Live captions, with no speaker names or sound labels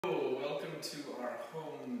to our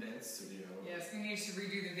home dance studio. Yes, we need to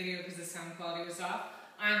redo the video because the sound quality was off.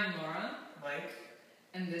 I'm Laura. Mike.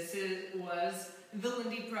 And this was the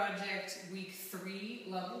Lindy Project Week 3,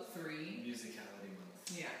 Level 3. Musicality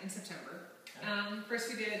month. Yeah, in September. Okay. First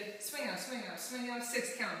we did swing out, swing out, swing out,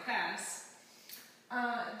 6-count pass.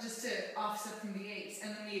 Just to offset from the 8s.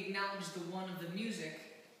 And then we acknowledged the 1 of the music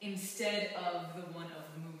instead of the 1 of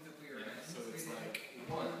the move that we were in. So it's like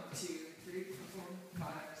 1, 2, 3, 4,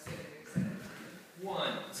 5, 6, 7.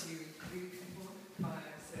 1, 2, 3, 4, 5,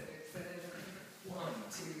 6, 7. 1,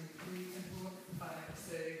 2, 3, 4, 5,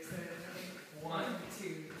 6, 7. 1,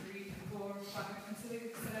 2, 3, 4, 5,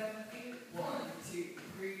 6, 7, 8. 1, 2,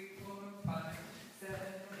 3, 4, 5, 7,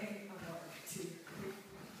 8. 1, 2, 3,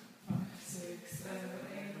 5, 6, 7,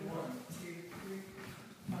 8. 1, 2, 3,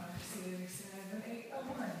 5, 6, 7, 8.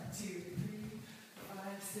 1, 2, 3,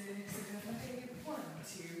 5, 6, 7, 8. 1,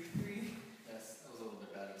 2, 3. Yes, that was a little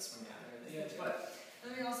bit bad of a swing out there. Yeah, but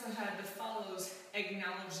then we also had the follows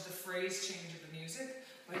acknowledge the phrase change of the music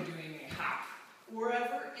by doing a hop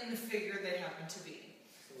wherever in the figure they happen to be.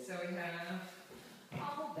 So we have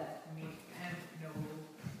all that meat and no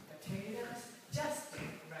potatoes, just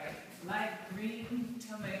ain't right, like green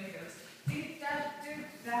tomatoes. Dee-da,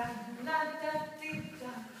 doo-da,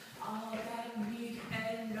 la-da-dee-da. All that meat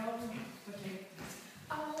and no potatoes.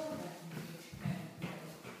 All that meat and no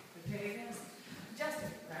potatoes, just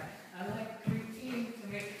ain't right. I like green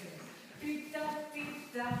tomatoes. Dee-da,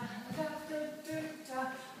 dee-da, da-da-doo-da.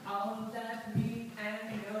 All that meat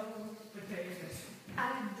and no potatoes. I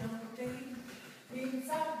don't think beans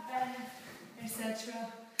are bad, etc.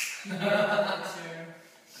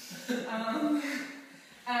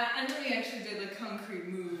 And then we actually did a concrete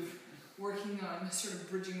move, working on sort of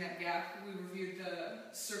bridging that gap. We reviewed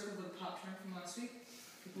the circle with the pop turn from last week,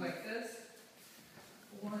 like this.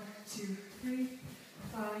 1, 2, 3,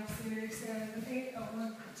 5, 6, 7, 8.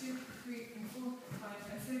 1, 2, 3, 4, 5,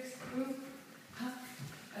 and 6. Boom. Ha.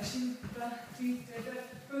 A shoot. Da. Dee. Da. Da.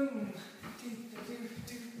 Boom. Dee. Da. Do.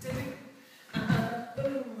 Do. Da. Do.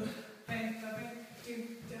 Boom. Bang. Da. Bang. Do.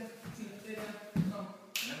 Da. Dee. Da. Da. Oh.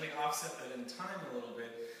 And then we offset that in time a little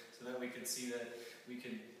bit so that we could see that we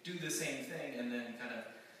could do the same thing and then kind of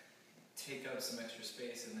take up some extra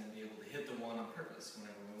space and then be able to hit the 1 on purpose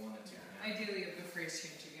whenever we wanted to. Yeah. Ideally, if the phrase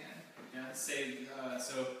change again. Yeah, say,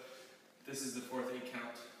 so this is the 4th 8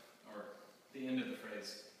 count, or the end of the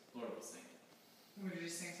phrase, Lord will sing. Would you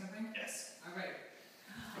just sing something? Yes. All right.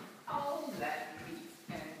 All that meat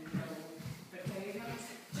and no potatoes,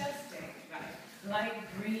 just ain't right, like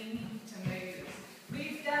green tomatoes.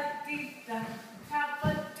 Beef da beef da,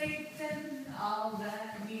 palpitating. All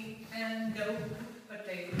that meat and no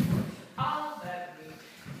potatoes. All that meat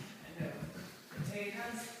and no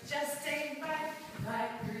potatoes, just ain't right,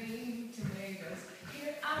 like green tomatoes.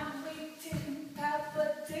 Here I'm waiting,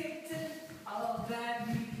 palpitating. All that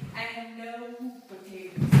meat and no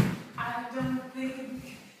potatoes. I don't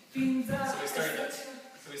think beans are. So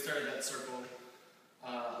we started that circle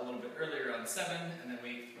a little bit earlier on 7, and then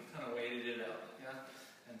we kind of waited it out,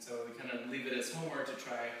 yeah. And so we kind of leave it as homework to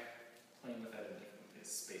try playing with that in different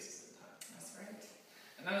spaces at the time. That's right.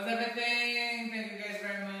 And that was everything. Thank you guys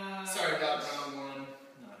very much. Sorry about round 1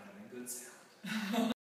 not having good sound.